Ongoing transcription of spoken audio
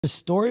The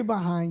story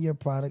behind your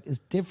product is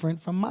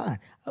different from mine.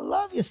 I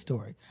love your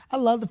story. I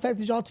love the fact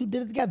that y'all two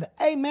did it together.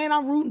 Hey, man,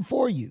 I'm rooting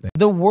for you.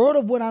 The world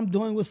of what I'm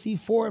doing with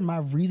C4 and my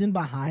reason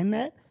behind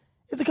that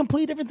is a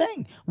completely different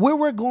thing. Where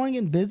we're going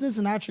in business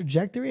and our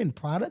trajectory and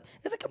product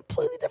is a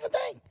completely different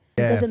thing.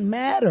 It doesn't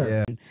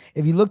matter. Yeah.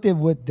 If you looked at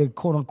what the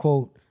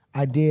quote-unquote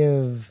idea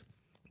of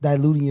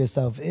diluting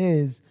yourself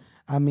is,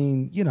 I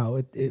mean, you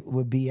know, it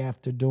would be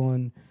after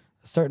doing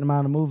a certain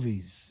amount of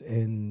movies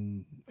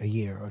in a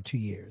year or 2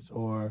 years,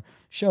 or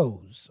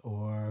shows,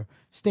 or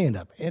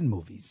stand-up and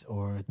movies,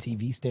 or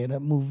TV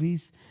stand-up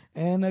movies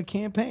and a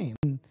campaign.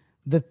 And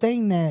the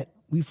thing that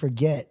we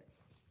forget,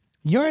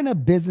 you're in a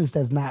business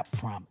that's not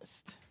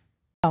promised.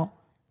 Now,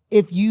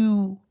 if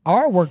you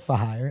are a work for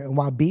hire, and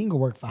while being a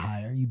work for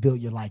hire, you build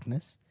your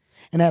likeness,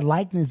 and that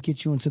likeness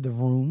gets you into the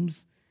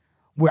rooms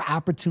where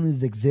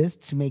opportunities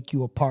exist to make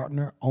you a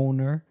partner,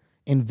 owner,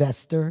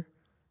 investor,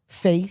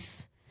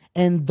 face,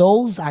 and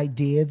those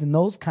ideas and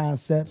those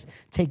concepts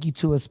take you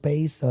to a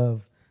space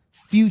of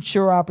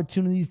future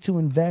opportunities to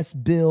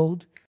invest,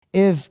 build.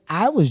 If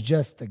I was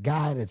just the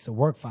guy that's a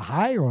work for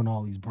hire on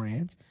all these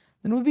brands,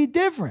 then it would be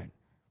different.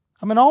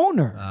 I'm an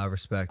owner.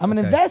 Respect. I'm an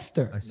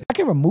investor. I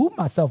can remove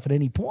myself at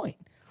any point.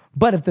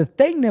 But if the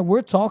thing that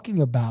we're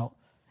talking about,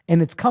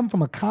 and it's come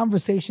from a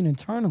conversation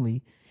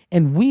internally,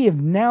 and we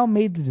have now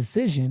made the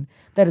decision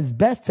that it's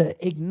best to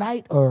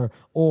ignite or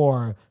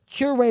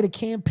curate a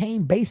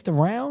campaign based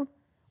around,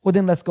 well,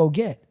 then let's go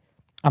get.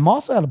 I'm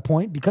also at a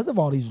point, because of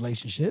all these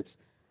relationships,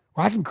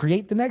 where I can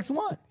create the next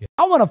one. Yeah.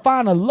 I want to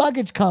find a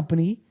luggage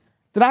company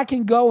that I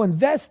can go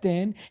invest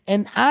in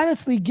and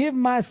honestly give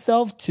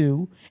myself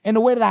to in a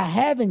way that I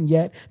haven't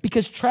yet,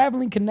 because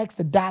traveling connects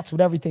the dots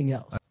with everything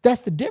else.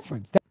 That's the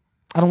difference.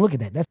 I don't look at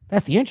that.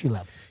 That's the entry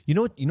level. You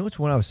know what? You know what's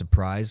one I was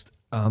surprised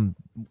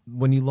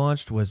when you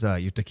launched was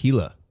your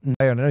tequila.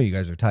 I know you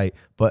guys are tight,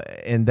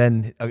 and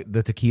then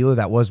the tequila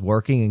that was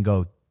working, and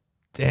go,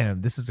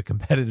 damn, this is a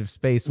competitive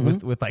space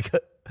with like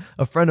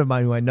a friend of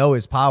mine who I know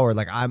is power.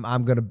 Like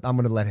I'm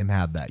gonna let him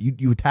have that.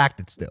 You attacked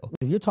it still.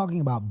 If you're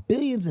talking about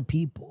billions of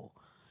people,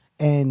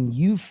 and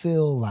you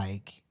feel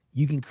like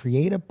you can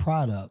create a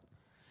product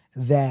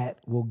that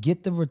will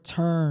get the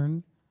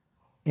return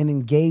and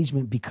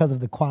engagement because of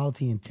the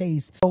quality and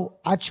taste, so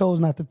I chose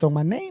not to throw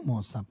my name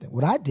on something.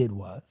 What I did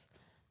was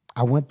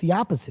I went the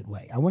opposite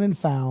way. I went and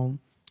found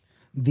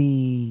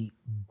the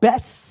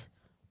best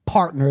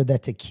partner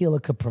that tequila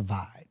could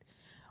provide.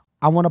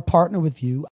 I want to partner with you.